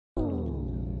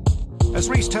As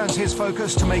Vries turns his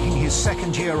focus to making his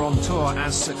second year on tour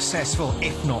as successful,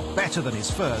 if not better than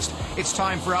his first, it's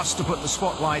time for us to put the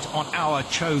spotlight on our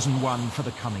chosen one for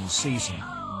the coming season.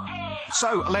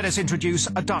 So let us introduce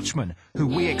a Dutchman who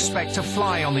we expect to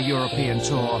fly on the European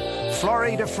tour,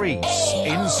 Floris de Vries,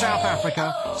 in South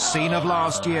Africa, scene of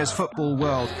last year's Football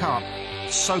World Cup,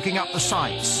 soaking up the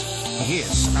sights. He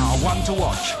is our one to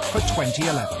watch for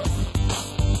 2011.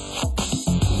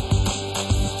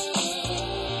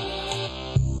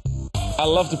 I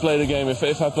love to play the game. If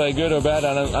I play good or bad,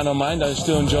 I don't mind. I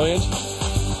still enjoy it.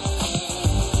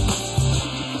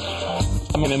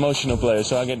 I'm an emotional player,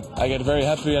 so I get very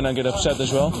happy and I get upset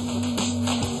as well.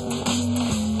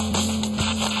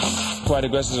 Quite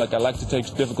aggressive. Like I like to take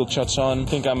difficult shots on. I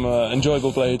think I'm an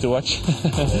enjoyable player to watch.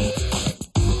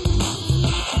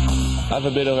 I have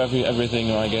a bit of everything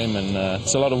in my game, and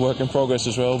it's a lot of work in progress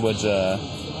as well. But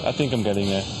I think I'm getting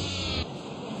there.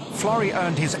 Floris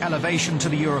earned his elevation to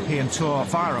the European Tour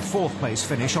via a fourth-place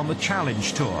finish on the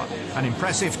Challenge Tour. An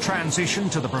impressive transition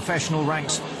to the professional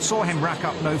ranks saw him rack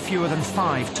up no fewer than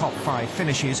 5 top-5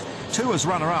 finishes, 2 as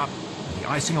runner-up, and the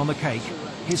icing on the cake,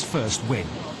 his first win.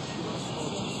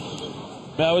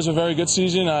 Yeah, it was a very good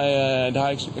season. I had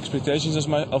high expectations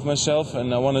of myself,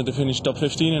 and I wanted to finish top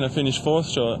 15, and I finished 4th.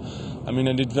 So, I mean,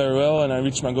 I did very well, and I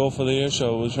reached my goal for the year.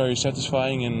 So it was very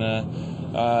satisfying, and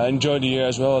I enjoyed the year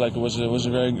as well. Like it was a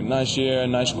very nice year,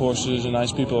 and nice courses, and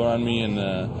nice people around me, and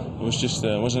it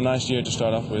was a nice year to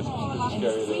start off with.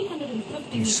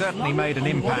 He certainly made an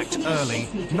impact early,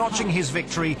 notching his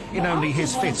victory in only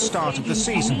his 5th start of the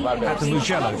season at the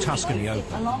Mugello Tuscany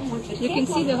Open. You can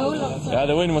see the whole. Yeah,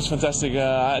 the win was fantastic.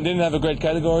 I didn't have a great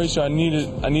category, so I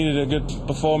needed a good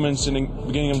performance in the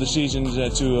beginning of the season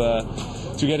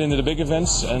to get into the big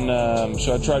events, and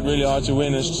so I tried really hard to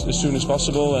win as soon as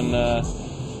possible, and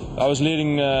I was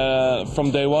leading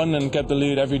from day one and kept the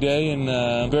lead every day, and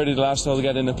birdied the last hole to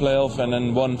get in the playoff, and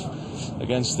then won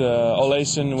against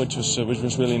Olesen, which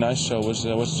was really nice. So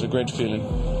it was a great feeling.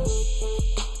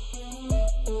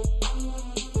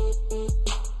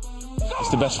 It's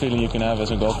the best feeling you can have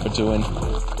as a golfer, to win.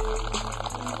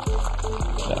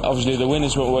 Obviously, the win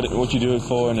is what you do it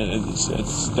for, and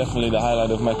it's definitely the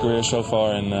highlight of my career so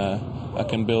far, and I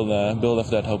can build off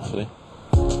that hopefully.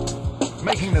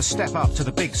 Making the step up to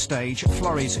the big stage,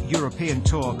 Floris' European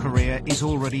Tour career is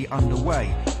already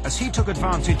underway, as he took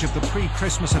advantage of the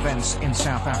pre-Christmas events in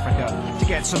South Africa to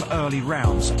get some early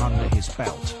rounds under his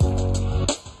belt.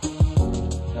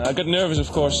 I got nervous,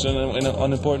 of course,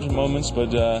 on important moments,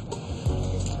 but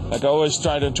like I always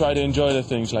try to enjoy the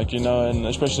things, like, you know, and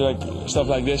especially like stuff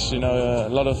like this. You know, a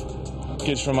lot of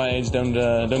kids from my age don't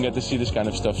get to see this kind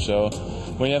of stuff. So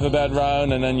when you have a bad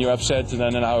round and then you're upset, and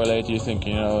then an hour later you think,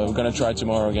 you know, we're gonna try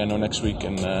tomorrow again or next week,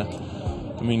 and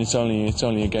I mean, it's only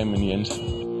a game in the end.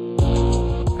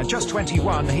 At just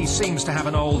 21, he seems to have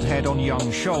an old head on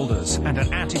young shoulders and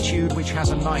an attitude which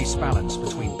has a nice balance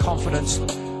between confidence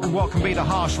and what can be the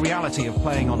harsh reality of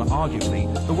playing on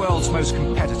arguably the world's most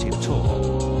competitive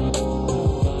tour.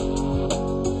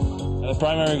 The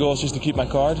primary goal is just to keep my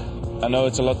card. I know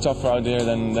it's a lot tougher out there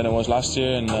than it was last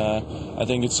year, and I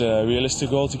think it's a realistic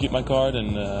goal to keep my card,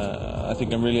 and I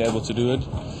think I'm really able to do it.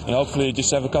 And hopefully just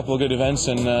have a couple of good events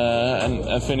and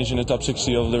finish in the top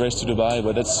 60 of the race to Dubai.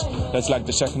 But that's like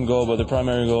the second goal, but the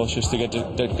primary goal is just to get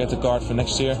the card for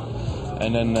next year,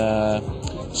 and then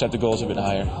set the goals a bit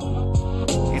higher.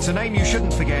 It's a name you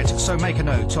shouldn't forget, so make a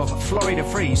note of Floris de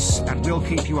Vries, and we'll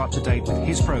keep you up to date with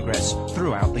his progress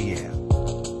throughout the year.